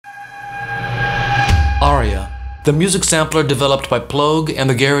Aria, the music sampler developed by Plogue and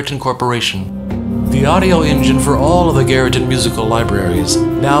the Garritan Corporation. The audio engine for all of the Garritan musical libraries,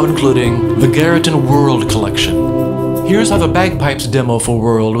 now including the Garritan World collection. Here's how the Bagpipes demo for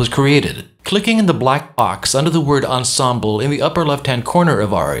World was created. Clicking in the black box under the word Ensemble in the upper left-hand corner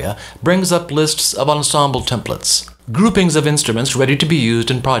of Aria brings up lists of ensemble templates, groupings of instruments ready to be used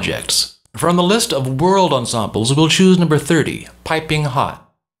in projects. From the list of World ensembles, we'll choose number 30, Piping Hot.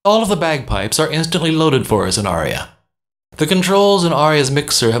 All of the bagpipes are instantly loaded for us in Aria. The controls in Aria's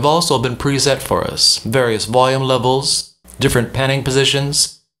mixer have also been preset for us, various volume levels, different panning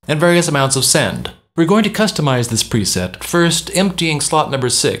positions, and various amounts of send. We're going to customize this preset, first emptying slot number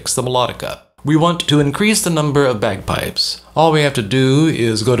 6, the melodica. We want to increase the number of bagpipes. All we have to do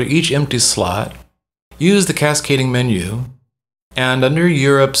is go to each empty slot, use the cascading menu, and under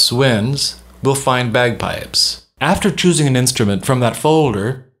Europe's Winds, we'll find bagpipes. After choosing an instrument from that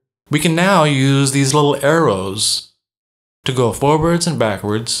folder, we can now use these little arrows to go forwards and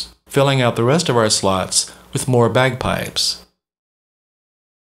backwards, filling out the rest of our slots with more bagpipes.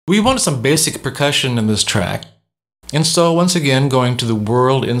 We want some basic percussion in this track, and so once again going to the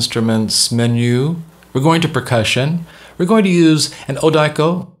World Instruments menu, we're going to Percussion, we're going to use an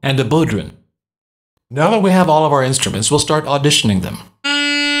odiko and a bodhran. Now that we have all of our instruments, we'll start auditioning them.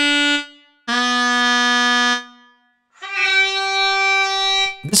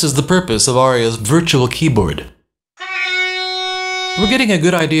 This is the purpose of Aria's virtual keyboard. We're getting a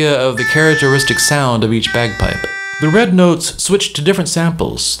good idea of the characteristic sound of each bagpipe. The red notes switch to different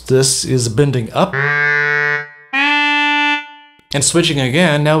samples. This is bending up. And switching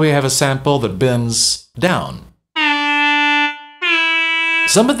again, now we have a sample that bends down.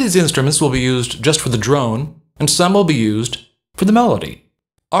 Some of these instruments will be used just for the drone, and some will be used for the melody.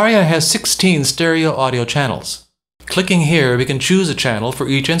 Aria has 16 stereo audio channels. Clicking here, we can choose a channel for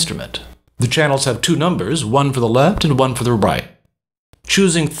each instrument. The channels have two numbers, one for the left and one for the right.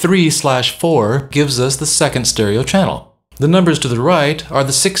 Choosing 3/4 gives us the second stereo channel. The numbers to the right are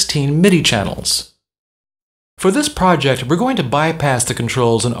the 16 MIDI channels. For this project, we're going to bypass the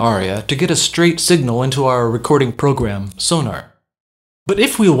controls in Aria to get a straight signal into our recording program, Sonar. But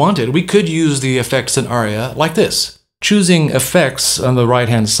if we wanted, we could use the effects in Aria like this. Choosing Effects on the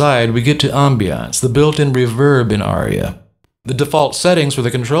right-hand side, we get to Ambiance, the built-in reverb in Aria. The default settings for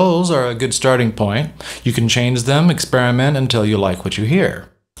the controls are a good starting point. You can change them, experiment until you like what you hear.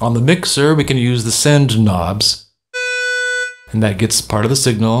 On the mixer, we can use the send knobs, and that gets part of the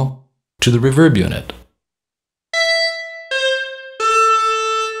signal to the reverb unit.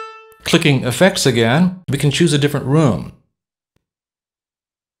 Clicking Effects again, we can choose a different room.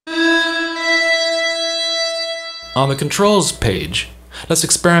 On the controls page, let's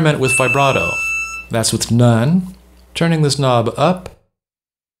experiment with vibrato. That's with none. Turning this knob up.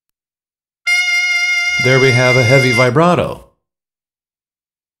 There we have a heavy vibrato.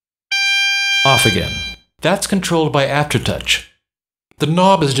 Off again. That's controlled by Aftertouch. The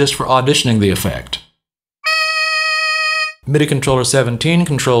knob is just for auditioning the effect. MIDI controller 17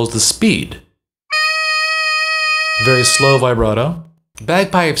 controls the speed. Very slow vibrato.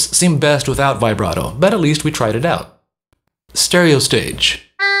 Bagpipes seem best without vibrato, but at least we tried it out. Stereo stage.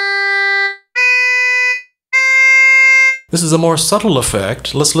 This is a more subtle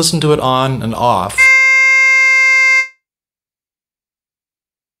effect. Let's listen to it on and off.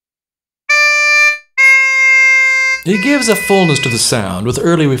 It gives a fullness to the sound with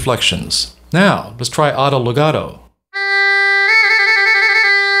early reflections. Now, let's try auto legato.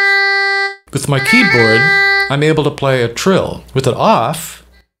 With my keyboard, I'm able to play a trill. With it off,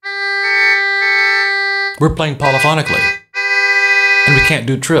 we're playing polyphonically, and we can't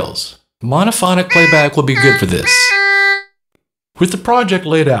do trills. Monophonic playback will be good for this. With the project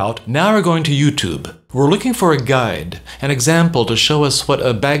laid out, now we're going to YouTube. We're looking for a guide, an example to show us what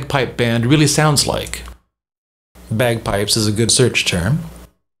a bagpipe band really sounds like. Bagpipes is a good search term.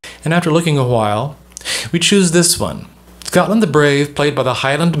 And after looking a while, we choose this one. Scotland the Brave, played by the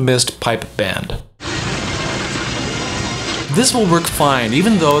Highland Mist Pipe Band. This will work fine,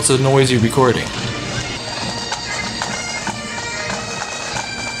 even though it's a noisy recording.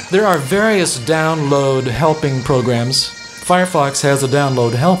 There are various download helping programs. Firefox has a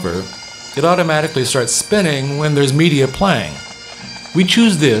download helper. It automatically starts spinning when there's media playing. We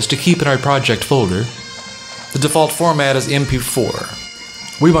choose this to keep in our project folder. The default format is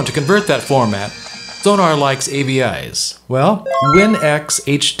MP4. We want to convert that format. Sonar likes AVIs. Well, WinX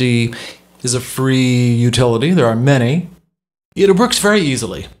HD is a free utility. There are many. It works very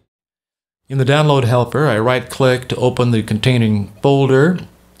easily. In the download helper, I right-click to open the containing folder.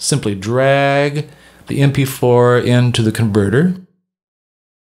 Simply drag the MP4 into the converter.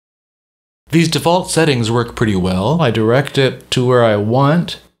 These default settings work pretty well. I direct it to where I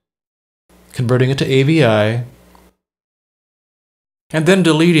want, converting it to AVI, and then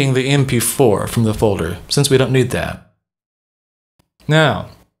deleting the MP4 from the folder, since we don't need that. Now,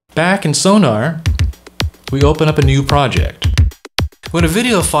 back in Sonar, we open up a new project. When a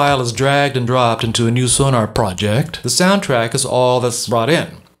video file is dragged and dropped into a new Sonar project, the soundtrack is all that's brought in.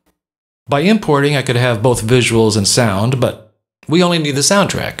 By importing, I could have both visuals and sound, but we only need the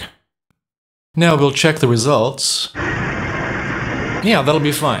soundtrack. Now we'll check the results. Yeah, that'll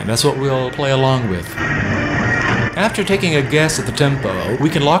be fine. That's what we'll play along with. After taking a guess at the tempo, we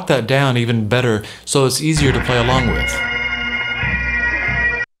can lock that down even better so it's easier to play along with.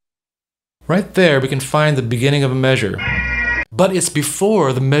 Right there, we can find the beginning of a measure, but it's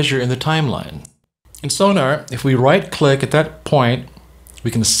before the measure in the timeline. In Sonar, if we right-click at that point,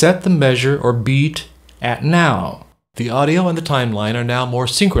 we can set the measure or beat at now. The audio and the timeline are now more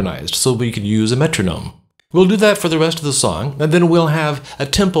synchronized, so we can use a metronome. We'll do that for the rest of the song, and then we'll have a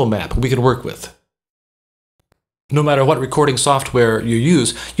tempo map we can work with. No matter what recording software you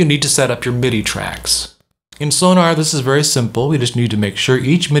use, you need to set up your MIDI tracks. In Sonar, this is very simple. We just need to make sure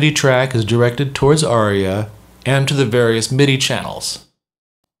each MIDI track is directed towards Aria and to the various MIDI channels.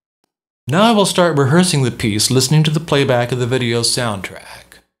 Now I will start rehearsing the piece, listening to the playback of the video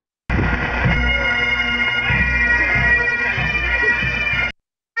soundtrack.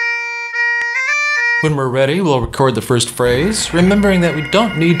 When we're ready, we'll record the first phrase, remembering that we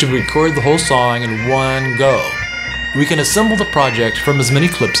don't need to record the whole song in one go. We can assemble the project from as many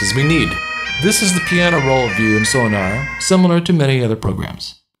clips as we need. This is the piano roll view in Sonar, similar to many other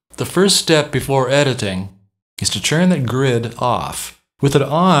programs. The first step before editing is to turn that grid off. With it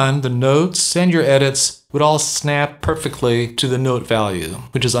on, the notes and your edits would all snap perfectly to the note value,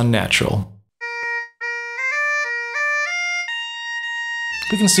 which is unnatural.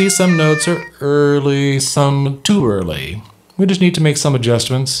 We can see some notes are early, some too early. We just need to make some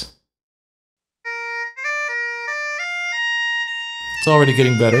adjustments. It's already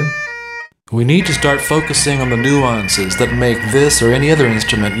getting better. We need to start focusing on the nuances that make this or any other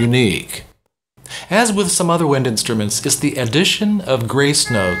instrument unique. As with some other wind instruments, it's the addition of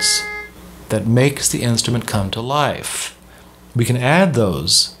grace notes that makes the instrument come to life. We can add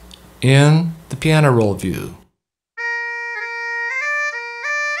those in the piano roll view.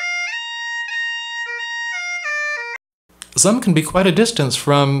 Some can be quite a distance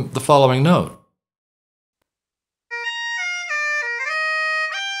from the following note.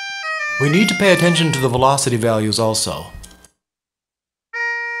 We need to pay attention to the velocity values also.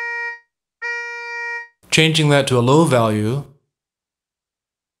 Changing that to a low value,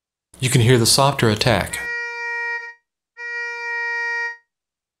 you can hear the softer attack.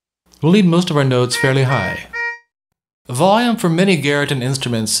 We'll leave most of our notes fairly high. The volume for many Garritan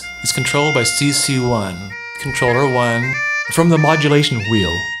instruments is controlled by CC1, controller 1, from the modulation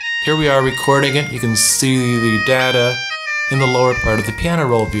wheel. Here we are recording it. You can see the data in the lower part of the piano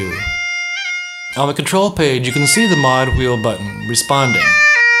roll view. On the control page, you can see the mod wheel button responding.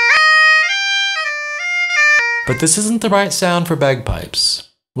 But this isn't the right sound for bagpipes.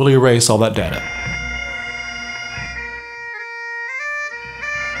 We'll erase all that data.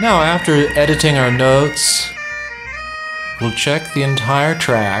 Now, after editing our notes, we'll check the entire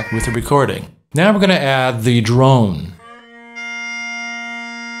track with the recording. Now we're going to add the drone.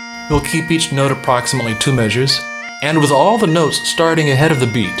 We'll keep each note approximately 2 measures, and with all the notes starting ahead of the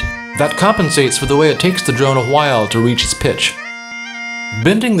beat. That compensates for the way it takes the drone a while to reach its pitch.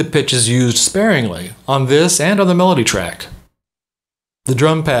 Bending the pitch is used sparingly on this and on the melody track. The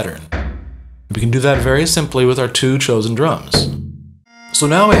drum pattern. We can do that very simply with our 2 chosen drums. So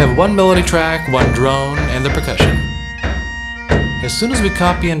now we have 1 melody track, 1 drone, and the percussion. As soon as we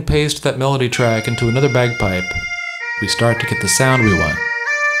copy and paste that melody track into another bagpipe, we start to get the sound we want.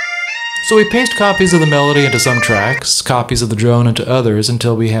 So we paste copies of the melody into some tracks, copies of the drone into others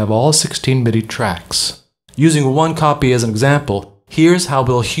until we have all 16 MIDI tracks. Using 1 copy as an example, here's how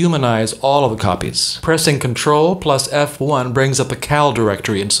we'll humanize all of the copies. Pressing Ctrl plus F1 brings up a CAL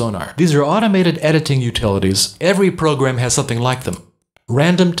directory in Sonar. These are automated editing utilities. Every program has something like them.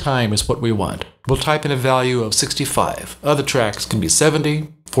 Random time is what we want. We'll type in a value of 65. Other tracks can be 70,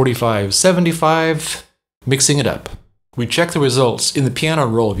 45, 75, mixing it up. We check the results in the piano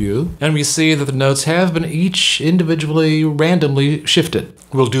roll view, and we see that the notes have been each individually randomly shifted.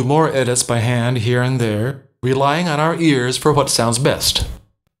 We'll do more edits by hand here and there, relying on our ears for what sounds best.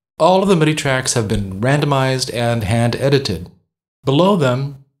 All of the MIDI tracks have been randomized and hand-edited. Below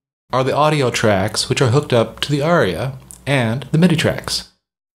them are the audio tracks, which are hooked up to the Aria and the MIDI tracks.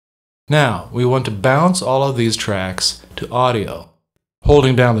 Now, we want to bounce all of these tracks to audio.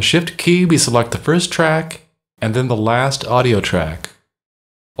 Holding down the Shift key, we select the first track and then the last audio track.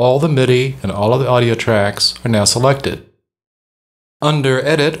 All the MIDI and all of the audio tracks are now selected. Under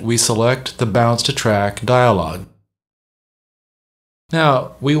Edit, we select the Bounce to Track dialog.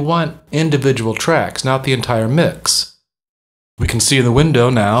 Now, we want individual tracks, not the entire mix. We can see in the window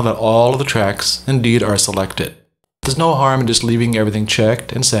now that all of the tracks indeed are selected. There's no harm in just leaving everything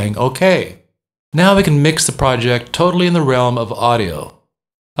checked and saying OK. Now we can mix the project totally in the realm of audio.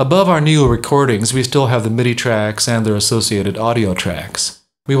 Above our new recordings, we still have the MIDI tracks and their associated audio tracks.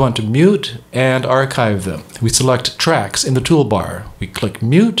 We want to mute and archive them. We select Tracks in the toolbar. We click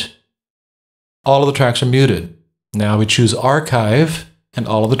Mute. All of the tracks are muted. Now we choose Archive, and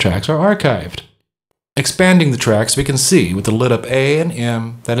all of the tracks are archived. Expanding the tracks, we can see with the lit up A and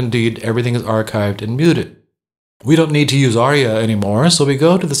M that indeed everything is archived and muted. We don't need to use Aria anymore, so we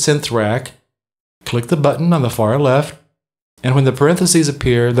go to the synth rack, click the button on the far left, and when the parentheses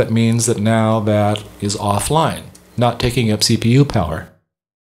appear, that means that now that is offline, not taking up CPU power.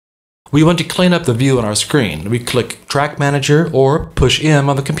 We want to clean up the view on our screen. We click Track Manager or push M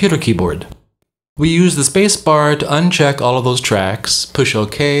on the computer keyboard. We use the spacebar to uncheck all of those tracks, push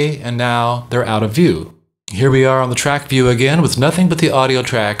OK, and now they're out of view. Here we are on the track view again with nothing but the audio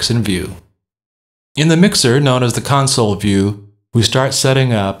tracks in view. In the mixer, known as the console view, we start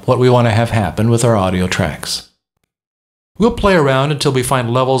setting up what we want to have happen with our audio tracks. We'll play around until we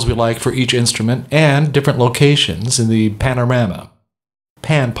find levels we like for each instrument and different locations in the panorama,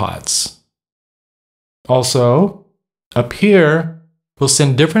 pan pots. Also, up here, we'll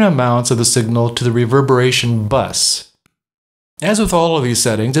send different amounts of the signal to the reverberation bus. As with all of these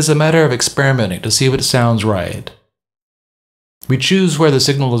settings, it's a matter of experimenting to see if it sounds right. We choose where the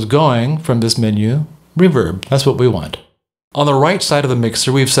signal is going from this menu, reverb, that's what we want. On the right side of the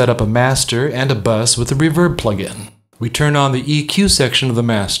mixer, we've set up a master and a bus with the reverb plugin. We turn on the EQ section of the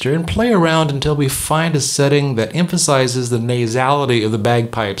master and play around until we find a setting that emphasizes the nasality of the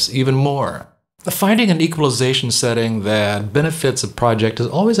bagpipes even more. Finding an equalization setting that benefits a project is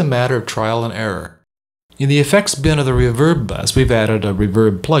always a matter of trial and error. In the effects bin of the reverb bus, we've added a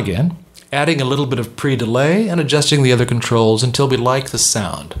reverb plugin, adding a little bit of pre-delay and adjusting the other controls until we like the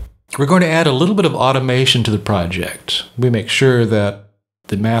sound. We're going to add a little bit of automation to the project. We make sure that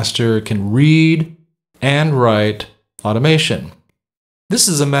the master can read and write automation. This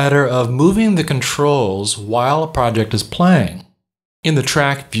is a matter of moving the controls while a project is playing. In the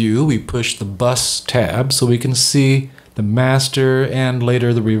track view, we push the bus tab so we can see the master and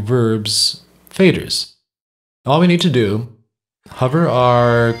later the reverb's faders. All we need to do, hover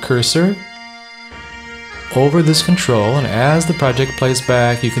our cursor over this control, and as the project plays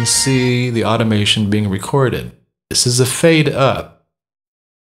back, you can see the automation being recorded. This is a fade up.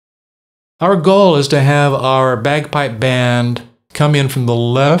 Our goal is to have our bagpipe band come in from the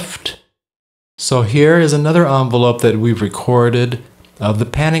left. So here is another envelope that we've recorded of the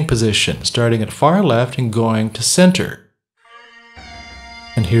panning position, starting at far left and going to center.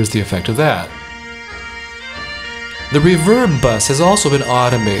 And here's the effect of that. The reverb bus has also been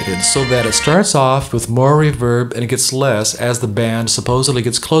automated so that it starts off with more reverb and it gets less as the band supposedly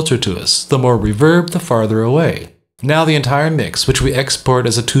gets closer to us. The more reverb, the farther away. Now the entire mix, which we export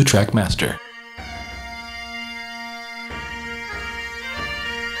as a 2-track master.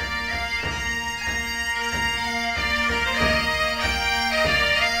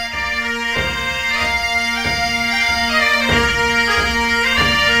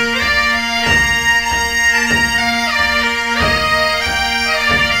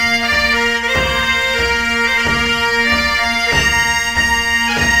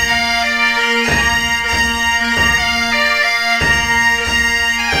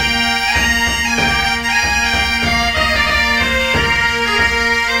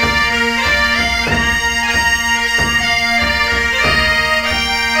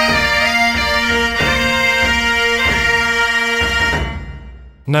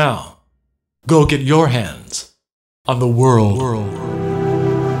 Now, go get your hands on the world.